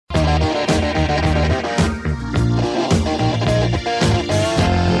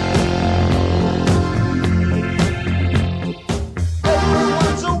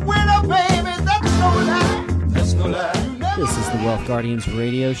Guardians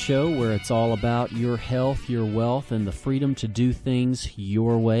radio show, where it's all about your health, your wealth, and the freedom to do things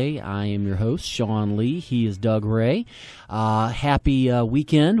your way. I am your host, Sean Lee. He is Doug Ray. Happy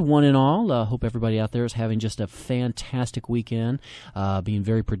weekend, one and all. Hope everybody out there is having just a fantastic weekend, being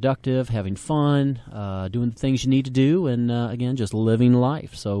very productive, having fun, doing the things you need to do, and again, just living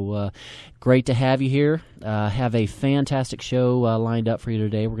life. So great to have you here. Have a fantastic show lined up for you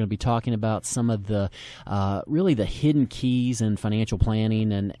today. We're going to be talking about some of the really the hidden keys in financial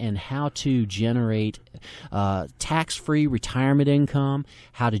planning and how to generate tax-free retirement income,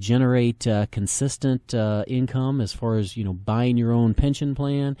 how to generate consistent income as far as buying your own pension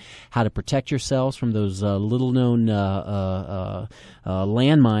plan, how to protect yourselves from those little-known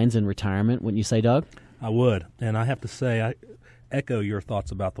landmines in retirement. Wouldn't you say, Doug? I would, and I have to say I echo your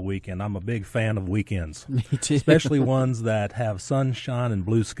thoughts about the weekend. I'm a big fan of weekends. Me too. Especially ones that have sunshine and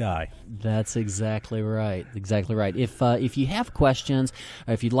blue sky. That's exactly right. Exactly right. If you have questions,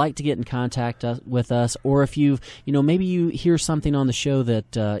 or if you'd like to get in contact with us, or if maybe you hear something on the show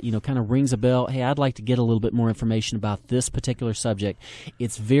that kind of rings a bell, hey, I'd like to get a little bit more information about this particular subject,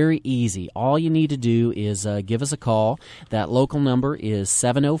 it's very easy. All you need to do is give us a call. That local number is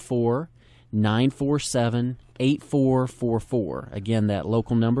 704-947-8444. Again, that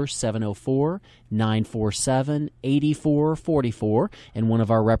local number, 704-947-8444, and one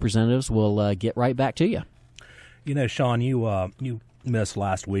of our representatives will get right back to you. Sean, you missed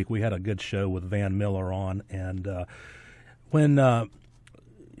last week. We had a good show with Van Miller on, and when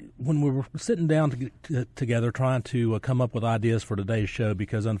we were sitting down together trying to come up with ideas for today's show,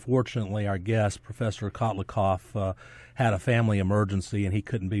 because unfortunately our guest, Professor Kotlikoff, had a family emergency and he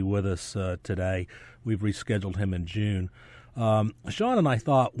couldn't be with us today. We've rescheduled him in June. Sean and I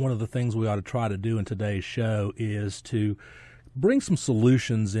thought one of the things we ought to try to do in today's show is to bring some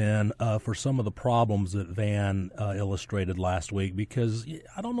solutions in for some of the problems that Van illustrated last week, because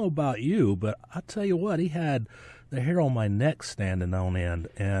I don't know about you, but I tell you what, he had the hair on my neck standing on end,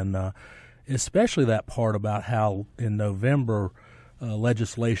 and especially that part about how in November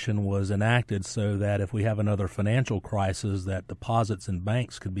legislation was enacted so that if we have another financial crisis, that deposits in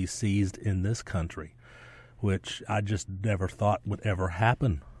banks could be seized in this country, which I just never thought would ever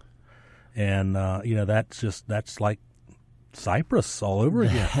happen. And that's like Cyprus all over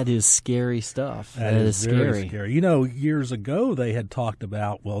again. That is scary stuff. That is scary. Years ago they had talked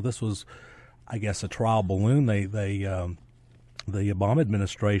about, well, this was, I guess, a trial balloon the Obama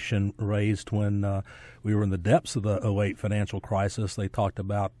administration raised when we were in the depths of the 2008 financial crisis. They talked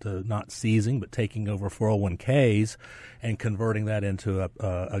about not seizing but taking over 401ks and converting that into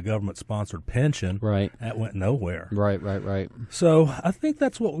a government-sponsored pension. Right. That went nowhere. Right. So I think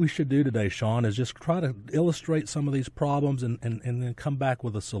that's what we should do today, Sean, is just try to illustrate some of these problems and then come back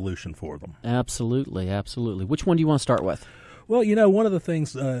with a solution for them. Absolutely. Which one do you want to start with? Well, one of the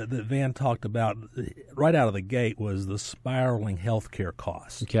things that Van talked about right out of the gate was the spiraling healthcare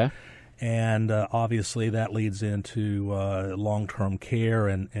costs. Okay. And obviously that leads into long-term care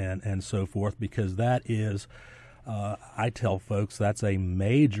and so forth, because that is, I tell folks, that's a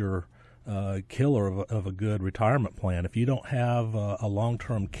major killer of a good retirement plan. If you don't have a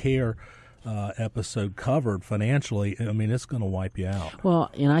long-term care episode covered financially, I mean, it's going to wipe you out.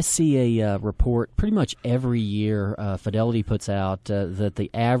 Well, and I see a report pretty much every year Fidelity puts out that the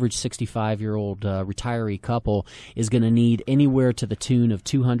average 65-year-old retiree couple is going to need anywhere to the tune of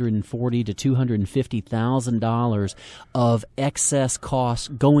 $240,000 to $250,000 of excess costs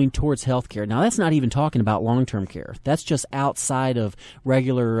going towards health care. Now, that's not even talking about long-term care. That's just outside of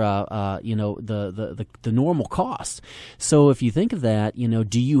regular, the normal costs. So if you think of that,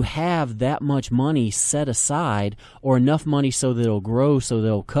 do you have that much money set aside, or enough money so that it'll grow, so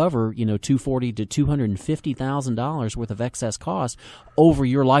they'll cover, $240,000 to $250,000 worth of excess costs over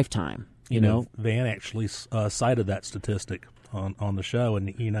your lifetime? Van actually cited that statistic on the show,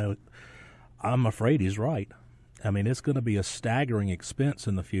 and I'm afraid he's right. I mean, it's going to be a staggering expense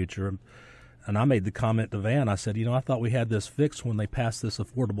in the future. And I made the comment to Van, I said, I thought we had this fixed when they passed this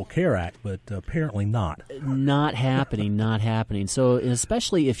Affordable Care Act, but apparently not. Not happening. So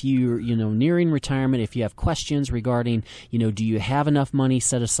especially if you're, nearing retirement, if you have questions regarding, do you have enough money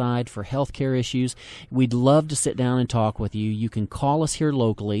set aside for health care issues, we'd love to sit down and talk with you. You can call us here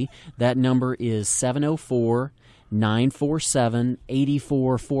locally. That number is 704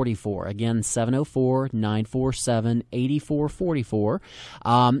 704-947-8444. Again, 704-947-8444.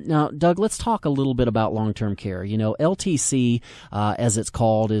 Now, Doug, let's talk a little bit about long-term care. You know, LTC, as it's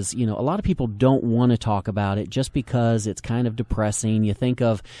called, is, you know, a lot of people don't want to talk about it just because it's kind of depressing. You think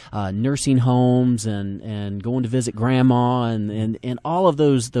of nursing homes and going to visit grandma and all of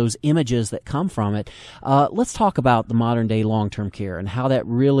those images that come from it. Let's talk about the modern-day long-term care and how that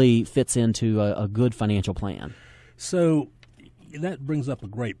really fits into a good financial plan. So that brings up a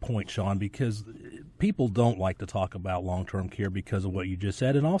great point, Sean, because people don't like to talk about long-term care because of what you just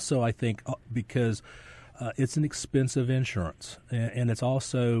said, and also I think because it's an expensive insurance, and it's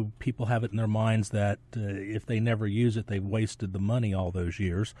also people have it in their minds that if they never use it, they've wasted the money all those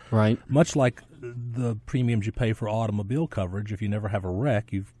years. Right. Much like the premiums you pay for automobile coverage, if you never have a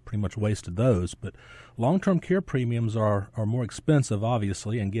wreck, you've pretty much wasted those. But long-term care premiums are more expensive,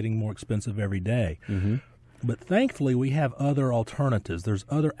 obviously, and getting more expensive every day. Mm-hmm. But thankfully, we have other alternatives. There's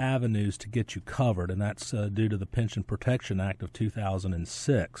other avenues to get you covered, and that's due to the Pension Protection Act of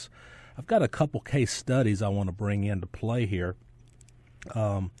 2006. I've got a couple case studies I want to bring into play here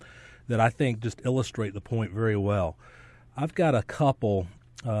that I think just illustrate the point very well. I've got a couple.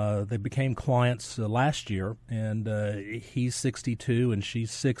 They became clients last year, and he's 62 and she's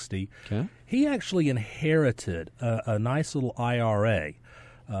 60. Okay. He actually inherited a nice little IRA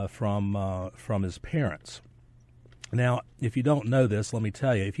from his parents. Now, if you don't know this, let me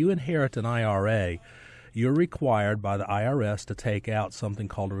tell you, if you inherit an IRA, you're required by the IRS to take out something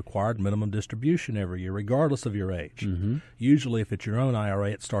called a required minimum distribution every year, regardless of your age. Mm-hmm. Usually, if it's your own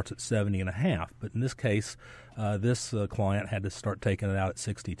IRA, it starts at 70 and a half. But in this case, this client had to start taking it out at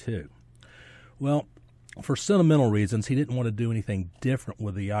 62. Well, for sentimental reasons, he didn't want to do anything different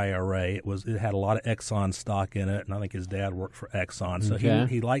with the IRA. It had a lot of Exxon stock in it, and I think his dad worked for Exxon, so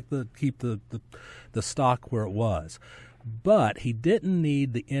he liked to keep the stock where it was. But he didn't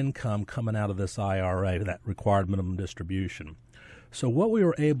need the income coming out of this IRA, that required minimum distribution. So what we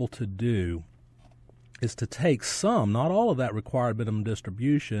were able to do is to take some, not all of that required minimum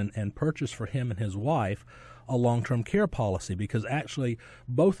distribution, and purchase for him and his wife a long-term care policy, because actually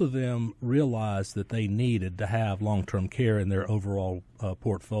both of them realized that they needed to have long-term care in their overall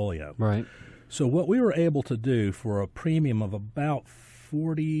portfolio. Right. So what we were able to do for a premium of about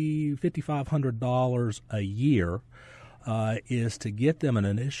 $5,500 a year is to get them an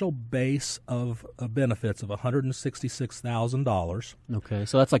initial base of benefits of $166,000. Okay,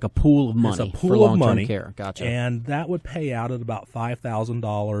 so that's like a pool of money it's a pool for of long-term money, care. Gotcha. And that would pay out at about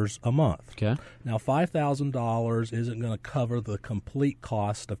 $5,000 a month. Okay. Now, $5,000 isn't going to cover the complete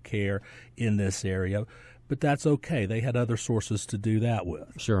cost of care in this area, but that's okay. They had other sources to do that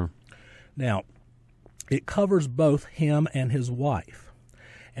with. Sure. Now, it covers both him and his wife.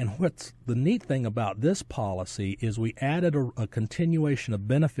 And what's the neat thing about this policy is we added a continuation of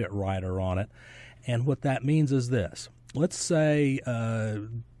benefit rider on it. And what that means is this. Let's say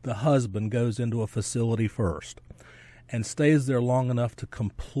the husband goes into a facility first and stays there long enough to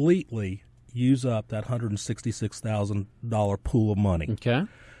completely use up that $166,000 pool of money. Okay.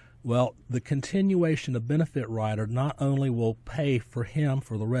 Well, the continuation of benefit rider not only will pay for him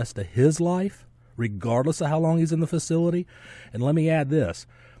for the rest of his life, regardless of how long he's in the facility. And let me add this.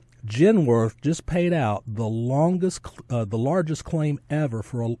 Genworth just paid out the largest claim ever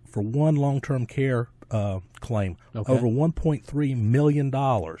for one long-term care claim, over $1.3 million.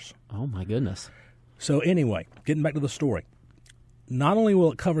 Oh, my goodness. So anyway, getting back to the story. Not only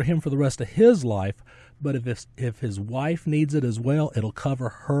will it cover him for the rest of his life, but if his wife needs it as well, it'll cover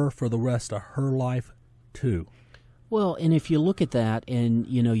her for the rest of her life too. Well, and if you look at that and,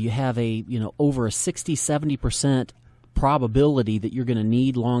 you have over a 60-70% probability that you're going to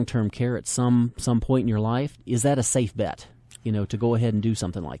need long-term care at some point in your life, is that a safe bet, to go ahead and do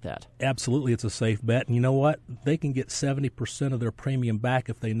something like that? Absolutely, it's a safe bet. And you know what? They can get 70% of their premium back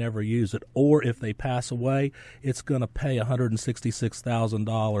if they never use it. Or if they pass away, it's going to pay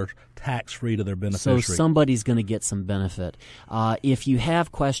 $166,000 tax-free to their beneficiary. So somebody's going to get some benefit. If you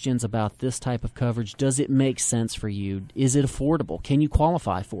have questions about this type of coverage, does it make sense for you? Is it affordable? Can you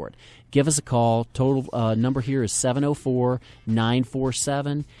qualify for it? Give us a call. Total number here is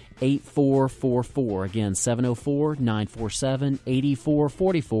 704-947-8444. Again,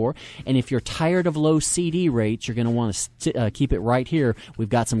 704-947-8444. And if you're tired of low CD rates, you're going to want to keep it right here. We've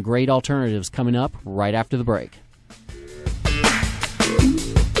got some great alternatives coming up right after the break.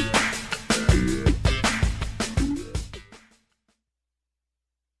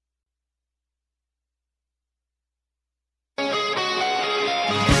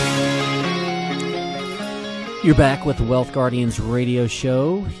 You're back with the Wealth Guardians radio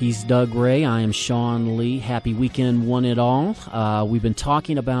show. He's Doug Ray. I am Sean Lee. Happy weekend, one and all. We've been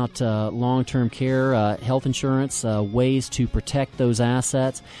talking about long-term care, health insurance, ways to protect those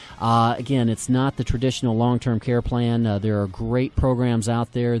assets. Again, it's not the traditional long-term care plan. There are great programs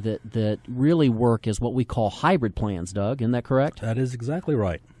out there that really work as what we call hybrid plans, Doug. Isn't that correct? That is exactly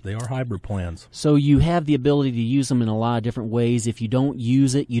right. They are hybrid plans. So you have the ability to use them in a lot of different ways. If you don't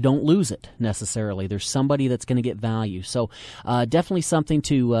use it, you don't lose it necessarily. There's somebody that's going to get value. So definitely something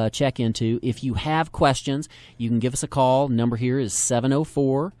to check into. If you have questions, you can give us a call. Number here is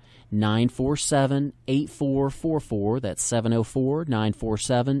 704-947-8444. That's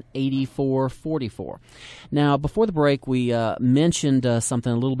 704-947-8444. Now, before the break, we mentioned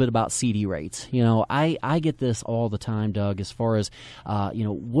something a little bit about CD rates. You know, I get this all the time, Doug, as far as,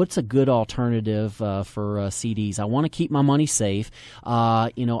 what's a good alternative for CDs? I want to keep my money safe.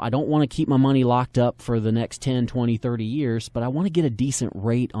 I don't want to keep my money locked up for the next 10, 20, 30 years, but I want to get a decent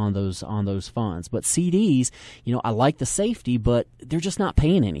rate on those funds. But CDs, I like the safety, but they're just not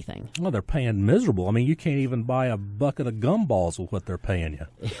paying anything. Well, they're paying miserable. I mean, you can't even buy a bucket of gumballs with what they're paying you.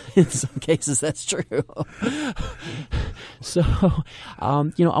 In some cases, that's true. So, I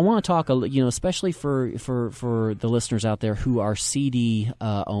want to talk, especially for the listeners out there who are CD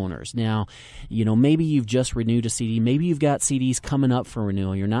owners. Now, maybe you've just renewed a CD. Maybe you've got CDs coming up for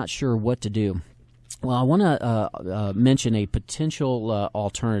renewal. You're not sure what to do. Well, I want to mention a potential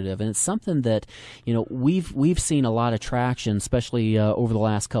alternative, and it's something that we've seen a lot of traction, especially over the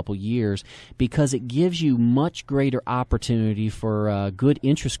last couple years, because it gives you much greater opportunity for good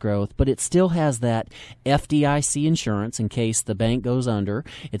interest growth, but it still has that FDIC insurance in case the bank goes under.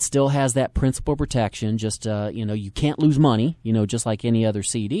 It still has that principal protection. Just you can't lose money, just like any other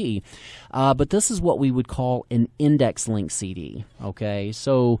CD. But this is what we would call an index-linked CD. Okay,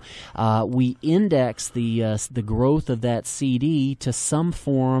 so we index the growth of that CD to some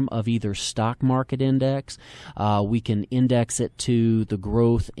form of either stock market index. We can index it to the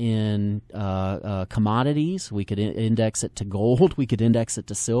growth in commodities. We could index it to gold. We could index it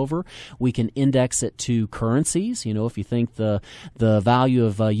to silver. We can index it to currencies. If you think the value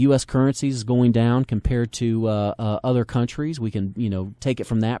of U.S. currencies is going down compared to other countries, we can take it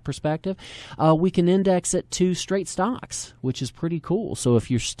from that perspective. We can index it to straight stocks, which is pretty cool. So if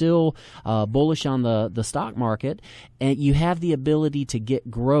you're still bullish on the stock market, and you have the ability to get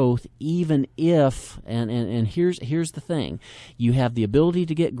growth, even if and here's the thing, you have the ability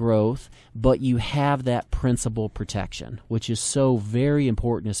to get growth, but you have that principal protection, which is so very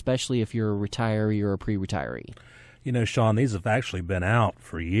important, especially if you're a retiree or a pre-retiree. Sean, these have actually been out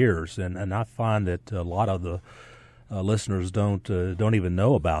for years, and I find that a lot of the listeners don't even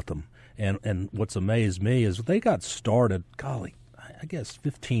know about them. And what's amazed me is they got started, golly, I guess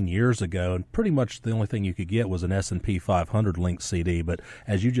 15 years ago, and pretty much the only thing you could get was an S&P 500 linked CD. But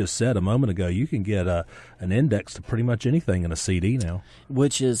as you just said a moment ago, you can get an index to pretty much anything in a CD now.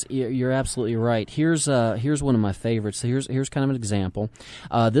 Which is, you're absolutely right. Here's one of my favorites. So here's kind of an example.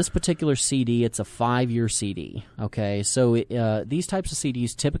 This particular CD, it's a 5-year CD. Okay, so these types of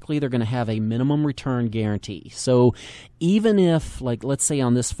CDs, typically they're going to have a minimum return guarantee. So even if, like, let's say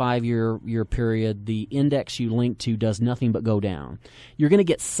on this 5-year period, the index you link to does nothing but go down, you're going to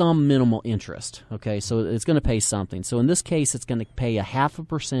get some minimal interest. Okay, so it's going to pay something. So in this case, it's going to pay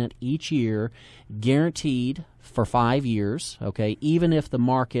 0.5% each year, guaranteed for 5 years. Okay, even if the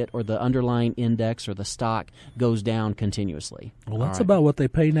market or the underlying index or the stock goes down continuously. Well, that's about what they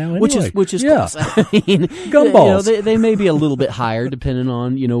pay now anyway. Which is yeah. close. I mean, gumballs. They may be a little bit higher depending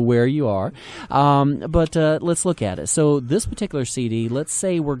on where you are. But let's look at it. So this particular CD, let's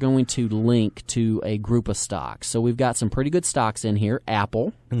say we're going to link to a group of stocks. So we've got some pretty good stocks in here.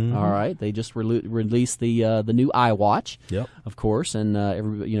 Apple. Mm-hmm. All right, they just released the new iWatch. Yep. Of course, and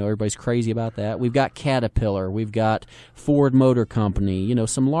everybody's crazy about that. We've got Caterpillar. We've got Ford Motor Company.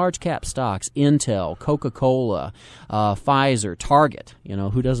 Some large cap stocks: Intel, Coca-Cola, Pfizer, Target.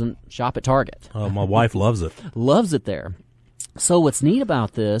 Who doesn't shop at Target? Oh, my wife loves it. Loves it there. So what's neat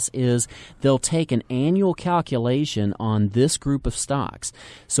about this is they'll take an annual calculation on this group of stocks.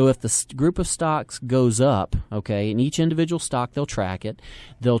 So if the group of stocks goes up, okay, in each individual stock they'll track it.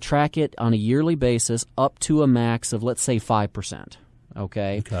 They'll track it on a yearly basis up to a max of, let's say, 5%.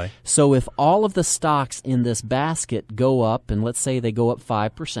 Okay. So if all of the stocks in this basket go up, and let's say they go up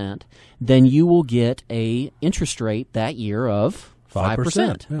 5%, then you will get a interest rate that year of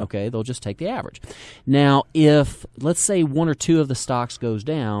 5%. Yeah. Okay, they'll just take the average. Now, if, let's say, one or two of the stocks goes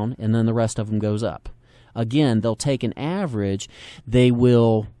down and then the rest of them goes up, again, they'll take an average. The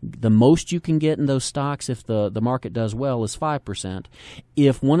most you can get in those stocks if the market does well is 5%.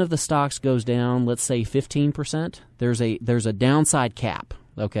 If one of the stocks goes down, let's say 15%, there's a downside cap.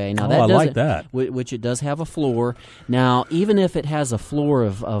 Okay, now I like that. Which it does have a floor. Now, even if it has a floor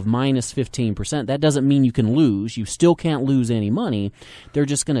of minus 15%, that doesn't mean you can lose. You still can't lose any money. They're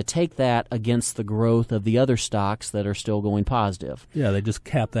just going to take that against the growth of the other stocks that are still going positive. Yeah, they just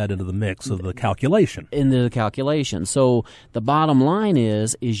cap that into the mix of the calculation. Into the calculation. So the bottom line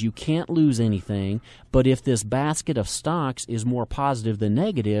is you can't lose anything, but if this basket of stocks is more positive than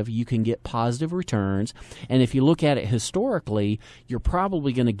negative, you can get positive returns. And if you look at it historically, you're probably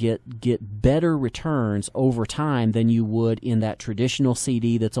going to get better returns over time than you would in that traditional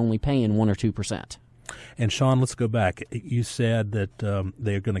CD that's only paying 1 or 2%. And Sean, let's go back. You said that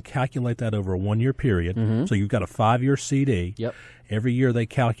they're going to calculate that over a 1-year period. Mm-hmm. So you've got a 5-year CD. Yep. Every year they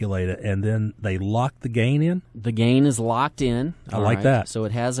calculate it, and then they lock the gain in? The gain is locked in. I like that. So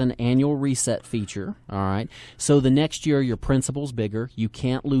it has an annual reset feature. All right. So the next year your principal's bigger. You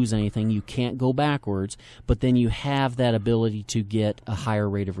can't lose anything. You can't go backwards. But then you have that ability to get a higher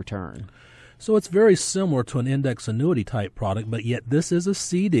rate of return. So it's very similar to an index annuity type product, but yet this is a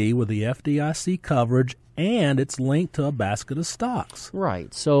CD with the FDIC coverage, and it's linked to a basket of stocks.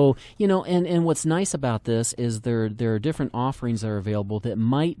 Right. So, and what's nice about this is there are different offerings that are available that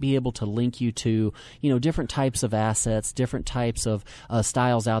might be able to link you to, different types of assets, different types of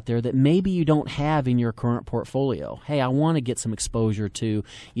styles out there that maybe you don't have in your current portfolio. Hey, I want to get some exposure to,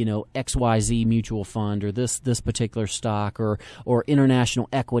 XYZ mutual fund or this particular stock or international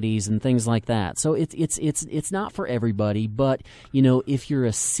equities and things like that. So it's not for everybody, but, if you're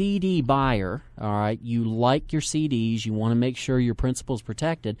a CD buyer, all right, you like your CDs, you want to make sure your principal's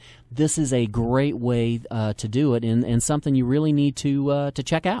protected, this is a great way to do it and something you really need to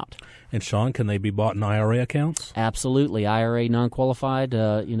check out. And Sean, can they be bought in IRA accounts? Absolutely. IRA, non-qualified,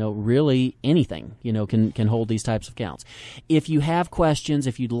 really anything, can hold these types of accounts. If you have questions,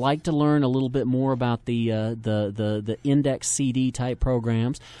 if you'd like to learn a little bit more about the index CD type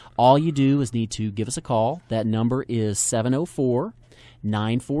programs, all you do is need to give us a call. That number is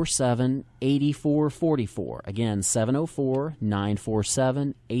 704-947-8444. Again,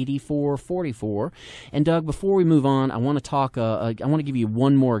 704-947-8444. And Doug, before we move on, I want to give you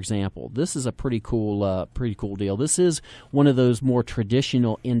one more example. This is a pretty cool deal. This is one of those more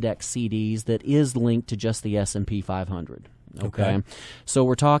traditional index CDs that is linked to just the S&P 500. Okay. So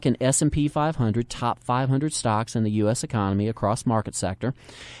we're talking S&P 500, top 500 stocks in the U.S. economy across market sector.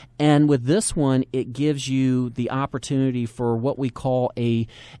 And with this one, it gives you the opportunity for what we call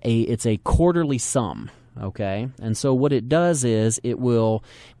it's a quarterly sum. Okay, and so what it does is it will,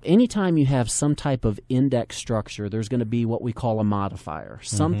 anytime you have some type of index structure, there's going to be what we call a modifier,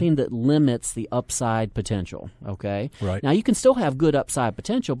 something that limits the upside potential. Okay, right. Now you can still have good upside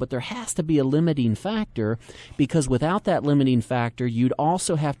potential, but there has to be a limiting factor, because without that limiting factor, you'd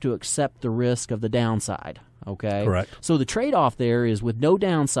also have to accept the risk of the downside. Okay, correct. So the trade-off there is with no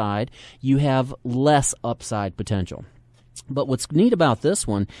downside, you have less upside potential. But what's neat about this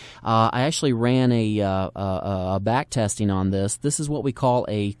one, I actually ran a back testing on this. This is what we call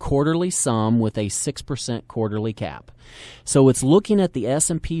a quarterly sum with a 6% quarterly cap. So it's looking at the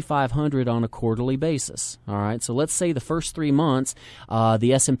S&P 500 on a quarterly basis. All right. So let's say the first 3 months,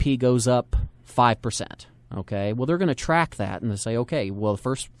 the S&P goes up 5%. Okay. Well, they're going to track that and they say, okay, well,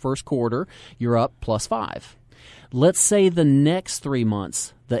 the first quarter you're up plus 5. Let's say the next 3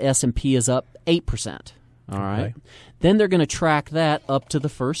 months the S&P is up 8%. All right. Okay. Then they're going to track that up to the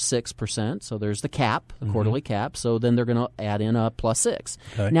first 6%. So there's the cap, the quarterly cap. So then they're going to add in a plus 6.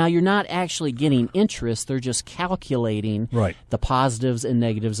 Okay. Now, you're not actually getting interest. They're just calculating the positives and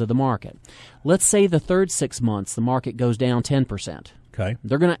negatives of the market. Let's say the third 6 months, the market goes down 10%. Okay.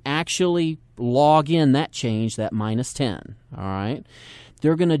 They're going to actually log in that change, that minus 10. All right.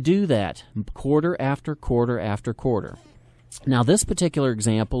 They're going to do that quarter after quarter after quarter. Now, this particular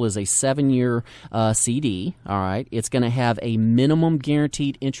example is a 7-year CD, all right? It's going to have a minimum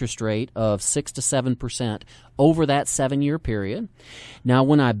guaranteed interest rate of 6 to 7% over that 7-year period. Now,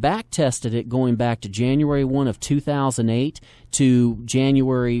 when I back-tested it going back to January 1 of 2008 to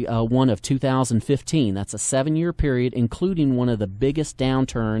January 1 of 2015, that's a 7-year period, including one of the biggest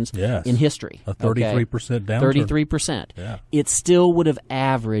downturns in history. A 33% downturn. 33%. Yeah. It still would have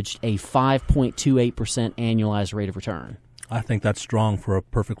averaged a 5.28% annualized rate of return. I think that's strong for a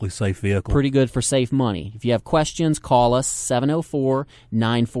perfectly safe vehicle. Pretty good for safe money. If you have questions, call us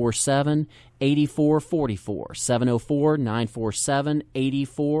 704-947-8444.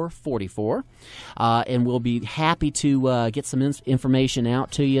 704-947-8444. And we'll be happy to get some information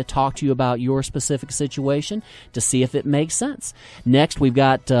out to you, talk to you about your specific situation to see if it makes sense. Next, we've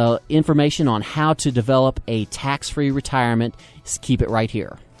got information on how to develop a tax-free retirement. Just keep it right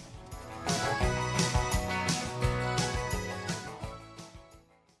here.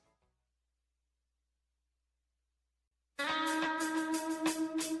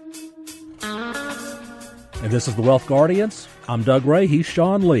 And this is the Wealth Guardians. I'm Doug Ray. He's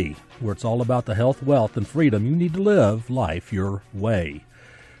Sean Lee, where it's all about the health, wealth, and freedom you need to live life your way.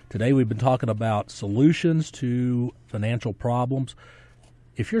 Today we've been talking about solutions to financial problems.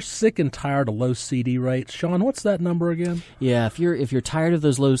 If you're sick and tired of low CD rates, Sean, what's that number again? Yeah, if you're tired of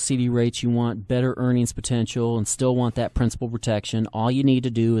those low CD rates, you want better earnings potential and still want that principal protection, all you need to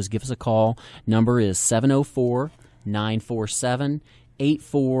do is give us a call. Number is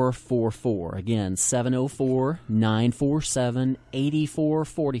 704-947-8444. Again,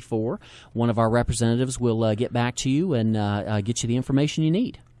 704-947-8444. One of our representatives will get back to you and get you the information you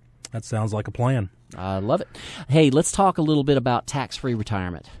need. That sounds like a plan. I love it. Hey, let's talk a little bit about tax-free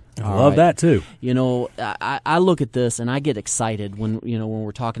retirement. I love that too. You know, I look at this and I get excited when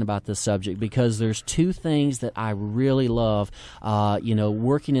we're talking about this subject, because there's two things that I really love.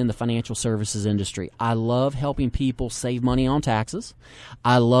 Working in the financial services industry, I love helping people save money on taxes.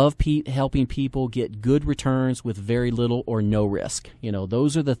 I love helping people get good returns with very little or no risk.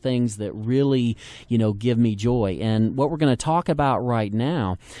 Those are the things that really give me joy. And what we're going to talk about right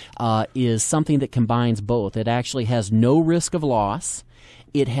now is something that combines both. It actually has no risk of loss.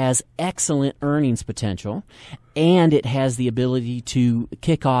 It has excellent earnings potential, and it has the ability to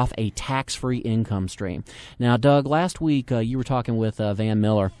kick off a tax-free income stream. Now, Doug, last week you were talking with Van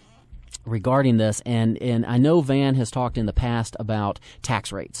Miller regarding this, and I know Van has talked in the past about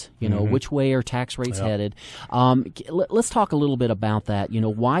tax rates. Which way are tax rates headed? Let's talk a little bit about that.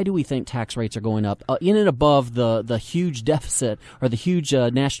 Why do we think tax rates are going up in and above the huge deficit or the huge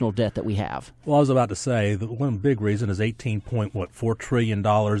national debt that we have? Well, I was about to say that one big reason is $18.4 trillion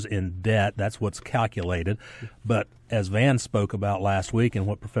in debt. That's what's calculated. But as Van spoke about last week, and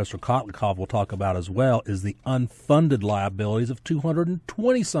what Professor Kotlikov will talk about as well, is the unfunded liabilities of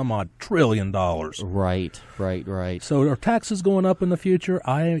 $220-some-odd trillion. Right. So are taxes going up in the future?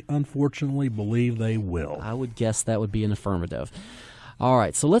 I unfortunately believe they will. I would guess that would be an affirmative. All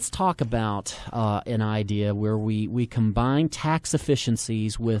right, so let's talk about an idea where we combine tax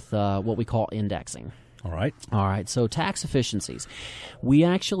efficiencies with what we call indexing. All right. So tax efficiencies, we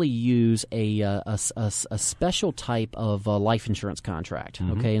actually use a special type of life insurance contract.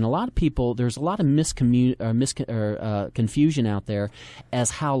 Mm-hmm. Okay, and a lot of people, there's a lot of confusion out there as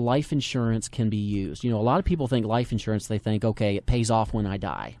how life insurance can be used. A lot of people think life insurance, they think, okay, it pays off when I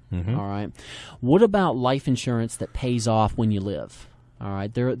die. Mm-hmm. All right. What about life insurance that pays off when you live? All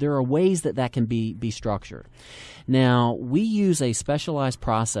right, there are ways that can be structured. Now, we use a specialized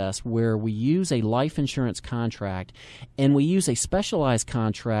process where we use a life insurance contract, and we use a specialized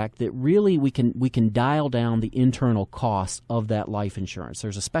contract that really we can dial down the internal costs of that life insurance.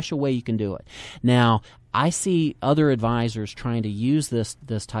 There's a special way you can do it. Now, I see other advisors trying to use this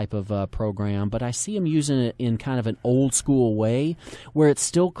type of program, but I see them using it in kind of an old school way where it's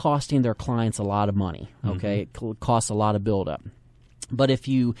still costing their clients a lot of money. Okay, It costs a lot of buildup. But if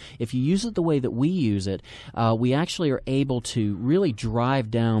you use it the way that we use it, we actually are able to really drive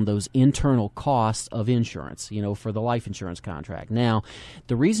down those internal costs of insurance, for the life insurance contract. Now,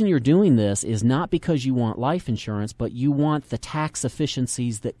 the reason you're doing this is not because you want life insurance, but you want the tax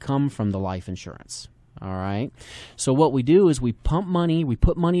efficiencies that come from the life insurance. All right. So what we do is we put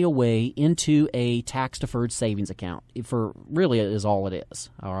money away into a tax-deferred savings account. For really is all it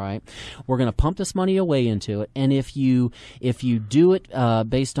is. All right. We're going to pump this money away into it, and if you do it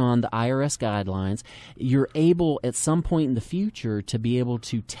based on the IRS guidelines, you're able at some point in the future to be able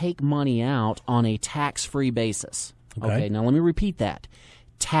to take money out on a tax-free basis. Okay. Now let me repeat that.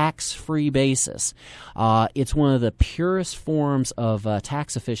 Tax-free basis. It's one of the purest forms of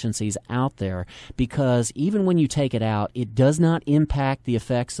tax efficiencies out there, because even when you take it out, it does not impact the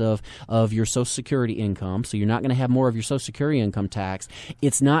effects of your Social Security income, so you're not going to have more of your Social Security income tax.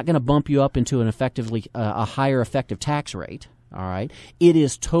 It's not going to bump you up into a higher effective tax rate. All right. It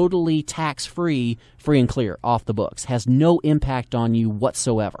is totally tax-free, free and clear, off the books. Has no impact on you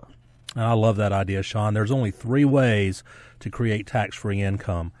whatsoever. I love that idea, Sean. There's only 3 ways to create tax-free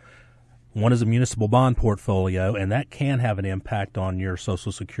income. One is a municipal bond portfolio, and that can have an impact on your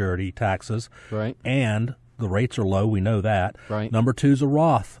Social Security taxes. Right. And the rates are low. We know that. Right. Number two is a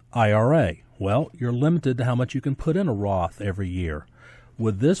Roth IRA. Well, you're limited to how much you can put in a Roth every year.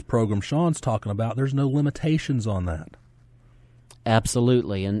 With this program Sean's talking about, there's no limitations on that.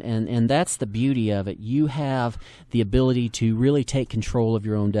 Absolutely, and that's the beauty of it. You have the ability to really take control of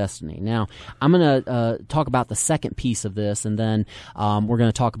your own destiny. Now, I'm going to talk about the second piece of this, and then we're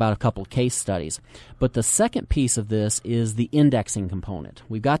going to talk about a couple of case studies. But the second piece of this is the indexing component.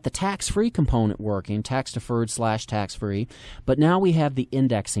 We've got the tax-free component working, tax-deferred / tax-free, but now we have the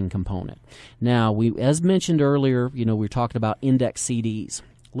indexing component. Now, as mentioned earlier, we were talking about index CDs.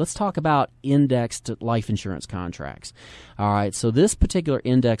 Let's talk about indexed life insurance contracts. All right, so this particular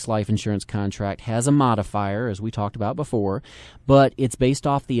indexed life insurance contract has a modifier, as we talked about before, but it's based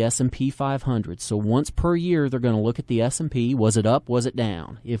off the S&P 500. So once per year, they're going to look at the S&P. Was it up? Was it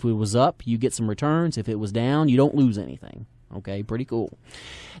down? If it was up, you get some returns. If it was down, you don't lose anything. Okay, pretty cool.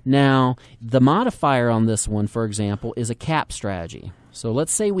 Now, the modifier on this one, for example, is a cap strategy. So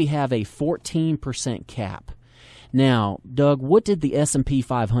let's say we have a 14% cap. Now, Doug, what did the S&P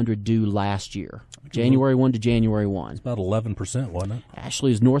 500 do last year? January 1 to January 1. It's about 11%, wasn't it?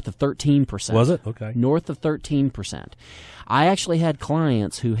 Actually, it was north of 13%. Was it? Okay. North of 13%. I actually had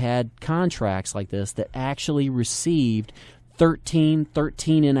clients who had contracts like this that actually received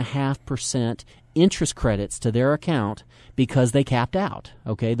 13.5% interest credits to their account because they capped out.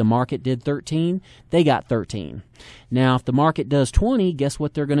 Okay, the market did 13, they got 13. Now, if the market does 20, guess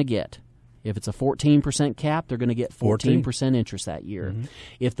what they're going to get? If it's a 14% cap, they're going to get 14% interest that year. Mm-hmm.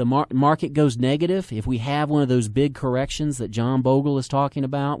 If the market goes negative, if we have one of those big corrections that John Bogle is talking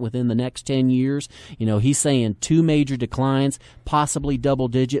about within the next 10 years, he's saying 2 major declines, possibly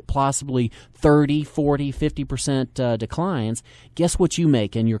double-digit, possibly 30, 40, 50% declines, guess what you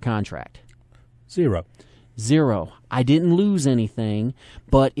make in your contract? Zero. I didn't lose anything,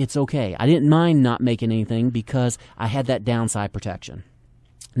 but it's okay. I didn't mind not making anything because I had that downside protection.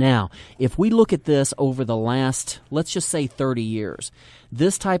 Now, if we look at this over the last, let's just say 30 years,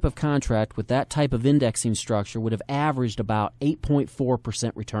 this type of contract with that type of indexing structure would have averaged about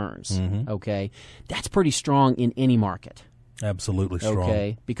 8.4% returns. Mm-hmm. Okay, that's pretty strong in any market. Absolutely strong.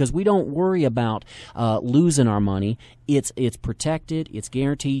 Okay, because we don't worry about losing our money. It's protected. It's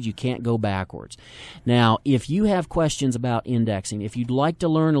guaranteed. You can't go backwards. Now, if you have questions about indexing, if you'd like to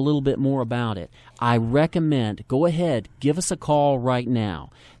learn a little bit more about it, I recommend go ahead, give us a call right now.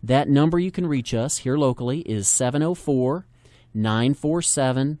 That number you can reach us here locally is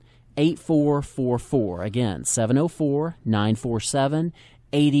 704-947-8444. Again,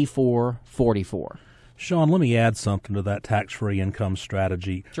 704-947-8444. Sean, let me add something to that tax-free income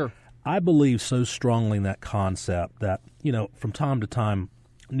strategy. Sure. I believe so strongly in that concept that, from time to time,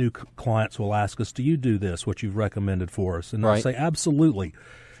 new clients will ask us, do you do this, what you've recommended for us? And right. I'll say, absolutely.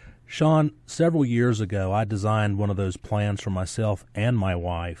 Sean, several years ago, I designed one of those plans for myself and my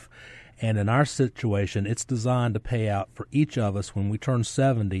wife. And in our situation, it's designed to pay out for each of us when we turn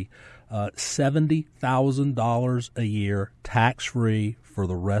 70, $70,000 a year tax-free for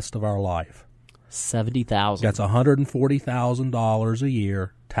the rest of our life. $70,000. That's $140,000 a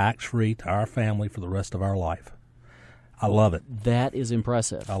year tax-free to our family for the rest of our life. I love it. That is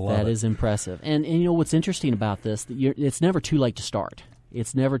impressive. I love it. That is impressive. And what's interesting about this, it's never too late to start.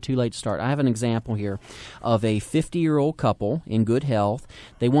 It's never too late to start. I have an example here of a 50-year-old couple in good health.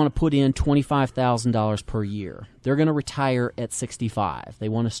 They want to put in $25,000 per year. They're going to retire at 65. They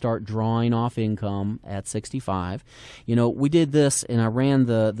want to start drawing off income at 65. We did this, and I ran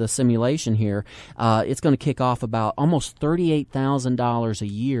the simulation here. It's going to kick off about almost $38,000 a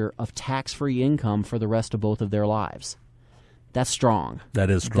year of tax-free income for the rest of both of their lives. That's strong. That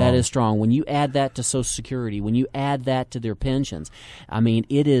is strong. That is strong. When you add that to Social Security, when you add that to their pensions, I mean,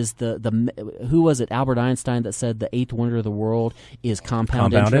 it is who was it? Albert Einstein that said the eighth wonder of the world is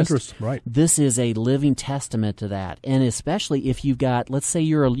compound interest. Right. This is a living testament to that, and especially if you've got, let's say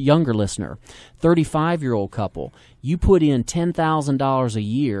you're a younger listener, 35-year-old couple, you put in $10,000 a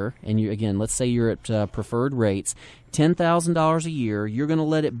year, and let's say you're at preferred rates, $10,000 a year. You're going to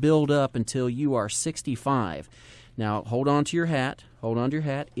let it build up until you are 65. Now, hold on to your hat.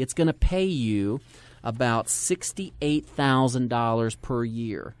 It's going to pay you about $68,000 per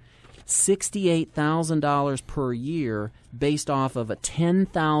year. $68,000 per year based off of a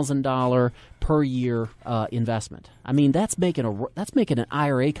 $10,000 per year investment. I mean, that's making an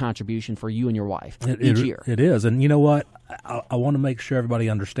IRA contribution for you and your wife each year. It is. And you know what? I want to make sure everybody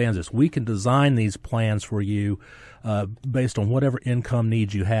understands this. We can design these plans for you based on whatever income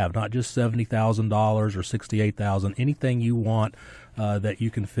needs you have, not just $70,000 or $68,000, anything you want that you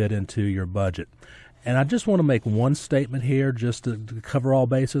can fit into your budget. And I just want to make one statement here just to cover all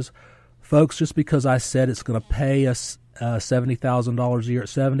bases. Folks, just because I said it's going to pay us $70,000 a year at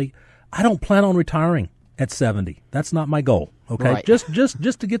 70, I don't plan on retiring at 70. That's not my goal, okay? Right.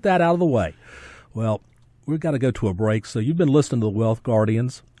 Just to get that out of the way. Well, we've got to go to a break. So you've been listening to the Wealth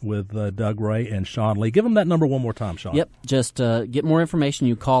Guardians with Doug Ray and Sean Lee. Give them that number one more time, Sean. Yep. Just get more information.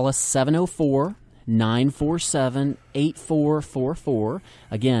 You call us 704-947-8444.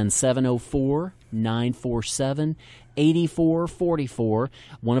 Again, 704-947-8444.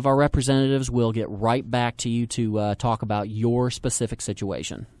 One of our representatives will get right back to you to talk about your specific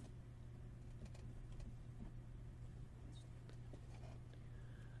situation.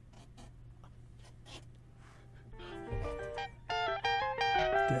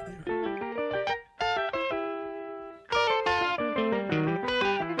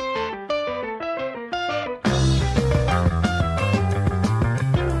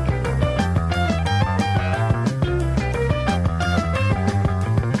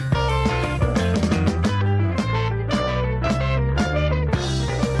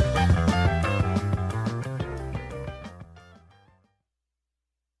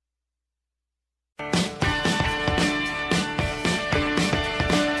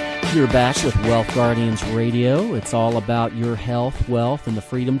 You're back with Wealth Guardians Radio. It's all about your health, wealth, and the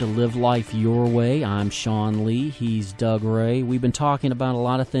freedom to live life your way. I'm Sean Lee. He's Doug Ray. We've been talking about a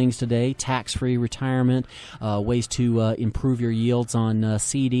lot of things today: tax-free retirement, ways to improve your yields on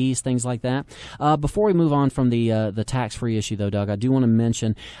CDs, things like that. Before we move on from the tax-free issue, though, Doug, I do want to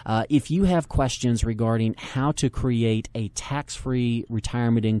mention if you have questions regarding how to create a tax-free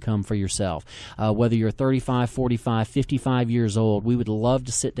retirement income for yourself, whether you're 35, 45, 55 years old, we would love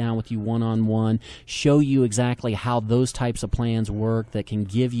to sit down with you one-on-one, show you exactly how those types of plans work that can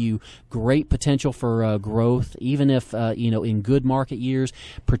give you great potential for growth, even if, in good market years,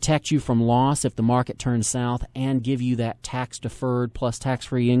 protect you from loss if the market turns south, and give you that tax-deferred plus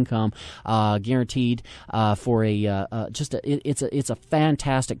tax-free income guaranteed for it's a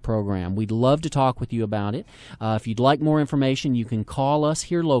fantastic program. We'd love to talk with you about it. If you'd like more information, you can call us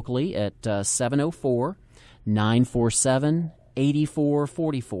here locally at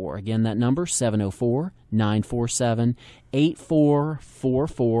 704-947-8444. Again, that number,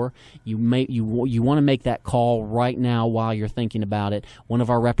 704-947-8444. You want to make that call right now while you're thinking about it. One of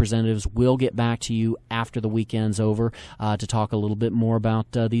our representatives will get back to you after the weekend's over to talk a little bit more about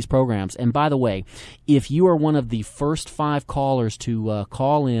these programs. And by the way, if you are one of the first 5 callers to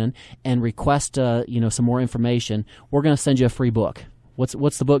call in and request some more information, we're going to send you a free book.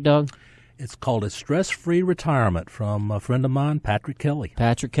 What's the book, Doug? It's called A Stress-Free Retirement from a friend of mine, Patrick Kelly.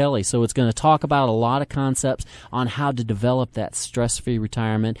 Patrick Kelly. So it's going to talk about a lot of concepts on how to develop that stress-free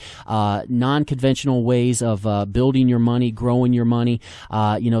retirement, non-conventional ways of building your money, growing your money.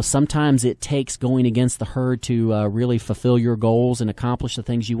 Sometimes it takes going against the herd to really fulfill your goals and accomplish the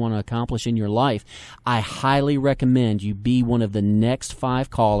things you want to accomplish in your life. I highly recommend you be one of the next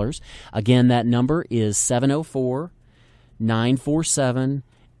 5 callers. Again, that number is 704-947-8444.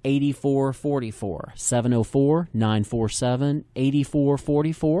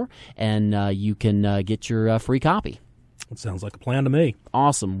 704-947-8444, and you can get your free copy. It sounds like a plan to me.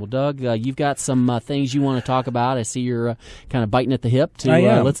 Awesome. Well, Doug, you've got some things you want to talk about. I see you're kind of biting at the hip. I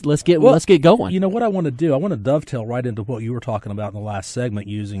am. Let's get going. You know what I want to do? I want to dovetail right into what you were talking about in the last segment,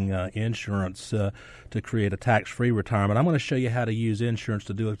 using insurance to create a tax-free retirement. I'm going to show you how to use insurance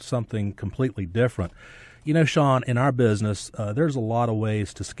to do something completely different. You know, Sean, in our business, there's a lot of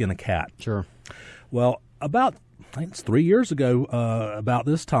ways to skin a cat. Sure. Well, I think it's 3 years ago, about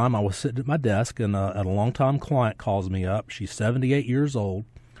this time, I was sitting at my desk, and a longtime client calls me up. She's 78 years old,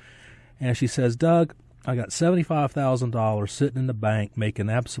 and she says, Doug, I got $75,000 sitting in the bank making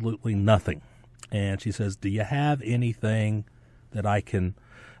absolutely nothing. And she says, do you have anything that I can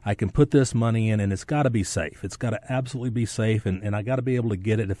put this money in, and it's got to be safe. It's got to absolutely be safe, and I got to be able to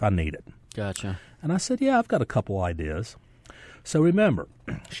get it if I need it. Gotcha. And I said, yeah, I've got a couple ideas. So remember,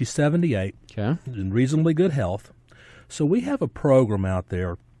 she's 78, okay, in reasonably good health. So we have a program out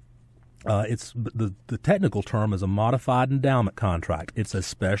there. It's the technical term is a modified endowment contract. It's a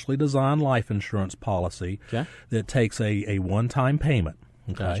specially designed life insurance policy that takes a one-time payment.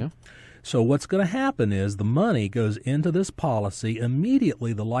 Okay. Gotcha. So what's going to happen is the money goes into this policy.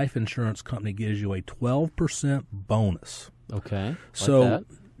 Immediately, the life insurance company gives you a 12% bonus. Okay. So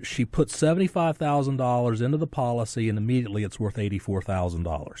she puts $75,000 into the policy, and immediately it's worth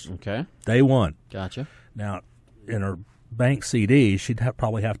 $84,000. Okay. Day one. Gotcha. Now, in her bank CD, she'd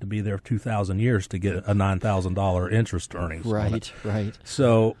probably have to be there 2,000 years to get a $9,000 interest earnings. Right.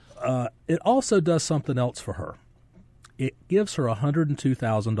 So it also does something else for her. It gives her a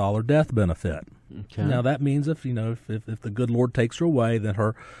 $102,000 death benefit. Okay. Now that means if the good Lord takes her away, then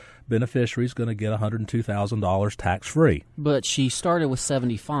her beneficiary is going to get $102,000 tax-free. But she started with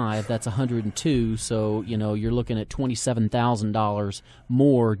 75. That's 102. So you're looking at $27,000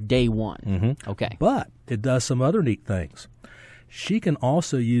 more day one. Mm-hmm. Okay. But it does some other neat things. She can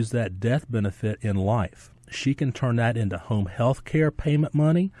also use that death benefit in life. She can turn that into home health care payment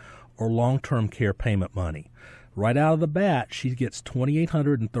money or long-term care payment money. Right out of the bat, she gets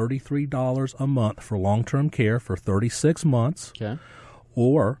 $2,833 a month for long-term care for 36 months. Okay.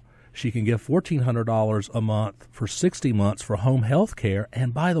 Or she can get $1,400 a month for 60 months for home health care.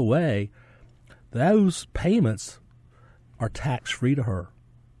 And by the way, those payments are tax-free to her,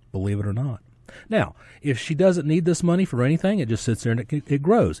 believe it or not. Now, if she doesn't need this money for anything, it just sits there and it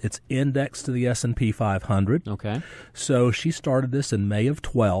grows. It's indexed to the S&P 500. Okay. So she started this in May of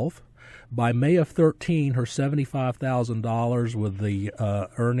 12. By May of 13, her $75,000 with the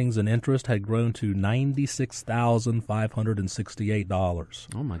earnings and interest had grown to $96,568.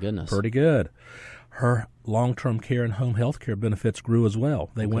 Oh, my goodness. Pretty good. Her long-term care and home health care benefits grew as well.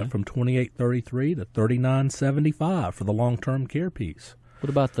 They went from $28.33 to $39.75 for the long-term care piece. What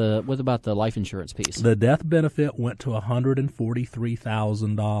about the life insurance piece? The death benefit went to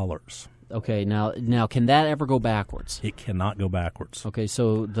 $143,000. Okay, now can that ever go backwards? It cannot go backwards. Okay,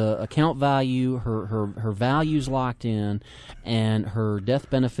 so the account value, her value's locked in, and her death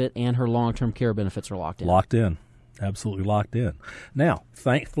benefit and her long-term care benefits are locked in. Locked in. Absolutely locked in. Now,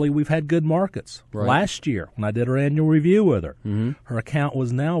 thankfully, we've had good markets. Right. Last year, when I did her annual review with her, Mm-hmm. her account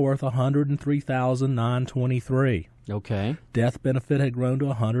was now worth $103,923. Okay. Death benefit had grown to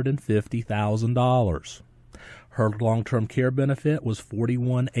 $150,000. Her long-term care benefit was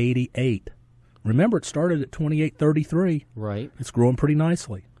 $41.88. Remember, it started at $28.33. Right. It's growing pretty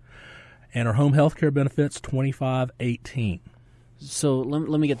nicely. And her home health care benefits $25.18. So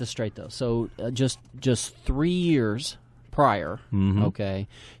let me get this straight though. So just 3 years prior, Mm-hmm. okay,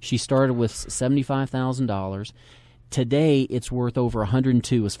 she started with $75,000. Today it's worth over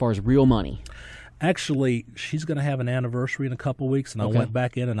 $102 as far as real money. Actually, she's going to have an anniversary in a couple of weeks, and Okay. I went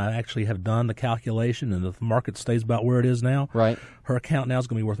back in and I actually have done the calculation, and if the market stays about where it is now, Right. her account now is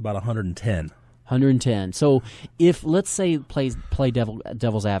going to be worth about $110. 110. So if let's say play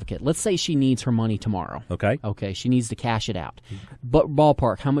devil's advocate, let's say she needs her money tomorrow. Okay? Okay, she needs to cash it out. But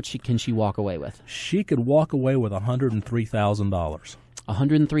ballpark, how much can she walk away with? She could walk away with $103,000.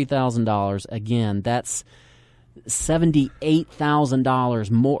 $103,000. Again, that's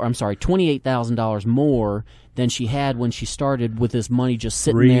 $78,000 more. I'm sorry, $28,000 more than she had when she started with this money just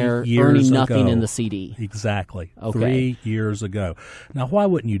sitting 3 there years earning nothing ago. in the CD. Exactly. Okay. 3 years ago. Now, why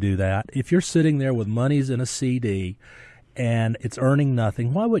wouldn't you do that? If you're sitting there with monies in a CD and it's earning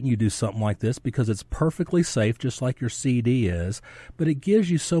nothing, why wouldn't you do something like this? Because it's perfectly safe, just like your CD is, but it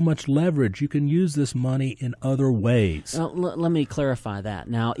gives you so much leverage. You can use this money in other ways. Let me clarify that.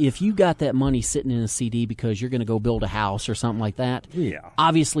 Now, if you got that money sitting in a CD because you're going to go build a house or something like that, Yeah.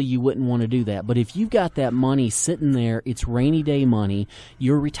 obviously you wouldn't want to do that. But if you've got that money sitting there, it's rainy day money,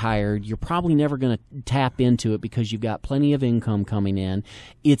 you're retired, you're probably never going to tap into it because you've got plenty of income coming in.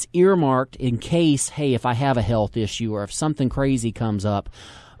 It's earmarked in case, hey, if I have a health issue or if something crazy comes up,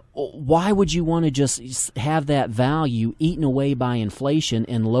 why would you want to just have that value eaten away by inflation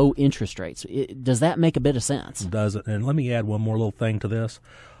and low interest rates? Does that make a bit of sense? Does it? And let me add one more little thing to this.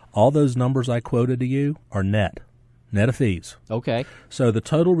 All those numbers I quoted to you are net of fees. Okay. So the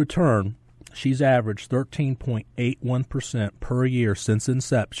total return, she's averaged 13.81% per year since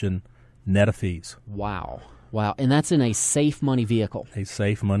inception, net of fees. Wow. And that's in a safe money vehicle. A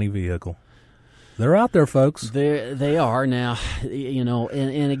safe money vehicle. They're out there, folks. They are now,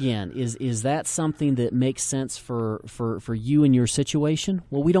 and again, is that something that makes sense for you and your situation?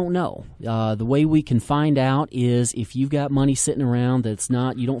 Well, we don't know. The way we can find out is if you've got money sitting around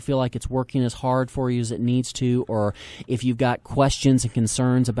you don't feel like it's working as hard for you as it needs to, or if you've got questions and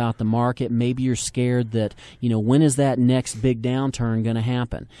concerns about the market, maybe you're scared that, when is that next big downturn going to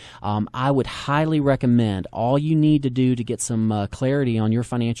happen? I would highly recommend all you need to do to get some clarity on your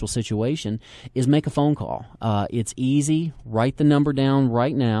financial situation is make a phone call. It's easy. Write the number down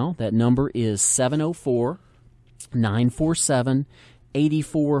right now. That number is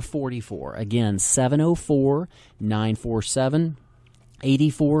 704-947-8444. Again,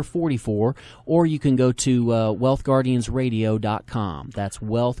 704-947-8444. Or you can go to wealthguardiansradio.com. That's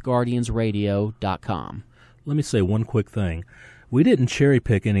wealthguardiansradio.com. Let me say one quick thing. we didn't cherry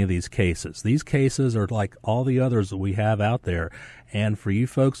pick any of these cases. These cases are like all the others that we have out there. And for you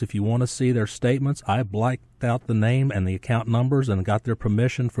folks, if you want to see their statements, I blacked out the name and the account numbers and got their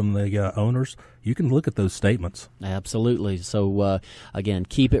permission from the owners. You can look at those statements. Absolutely. So, again,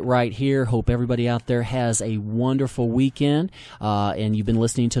 keep it right here. Hope everybody out there has a wonderful weekend. And you've been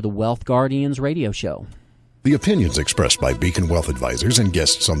listening to the Wealth Guardians radio show. The opinions expressed by Beacon Wealth Advisors and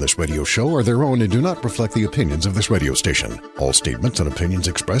guests on this radio show are their own and do not reflect the opinions of this radio station. All statements and opinions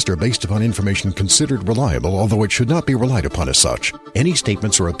expressed are based upon information considered reliable, although it should not be relied upon as such. Any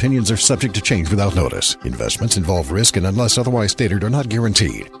statements or opinions are subject to change without notice. Investments involve risk and, unless otherwise stated, are not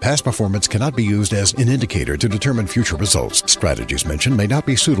guaranteed. Past performance cannot be used as an indicator to determine future results. Strategies mentioned may not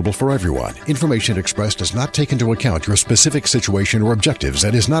be suitable for everyone. Information expressed does not take into account your specific situation or objectives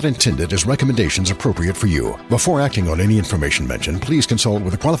and is not intended as recommendations appropriate for you. Before acting on any information mentioned, please consult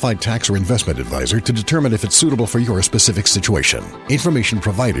with a qualified tax or investment advisor to determine if it's suitable for your specific situation. Information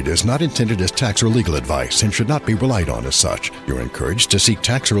provided is not intended as tax or legal advice and should not be relied on as such. You're encouraged to seek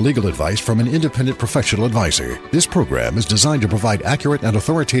tax or legal advice from an independent professional advisor. This program is designed to provide accurate and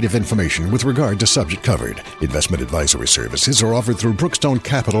authoritative information with regard to subject covered. Investment advisory services are offered through Brookstone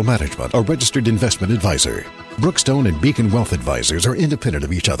Capital Management, a registered investment advisor. Brookstone and Beacon Wealth Advisors are independent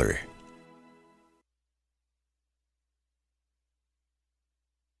of each other.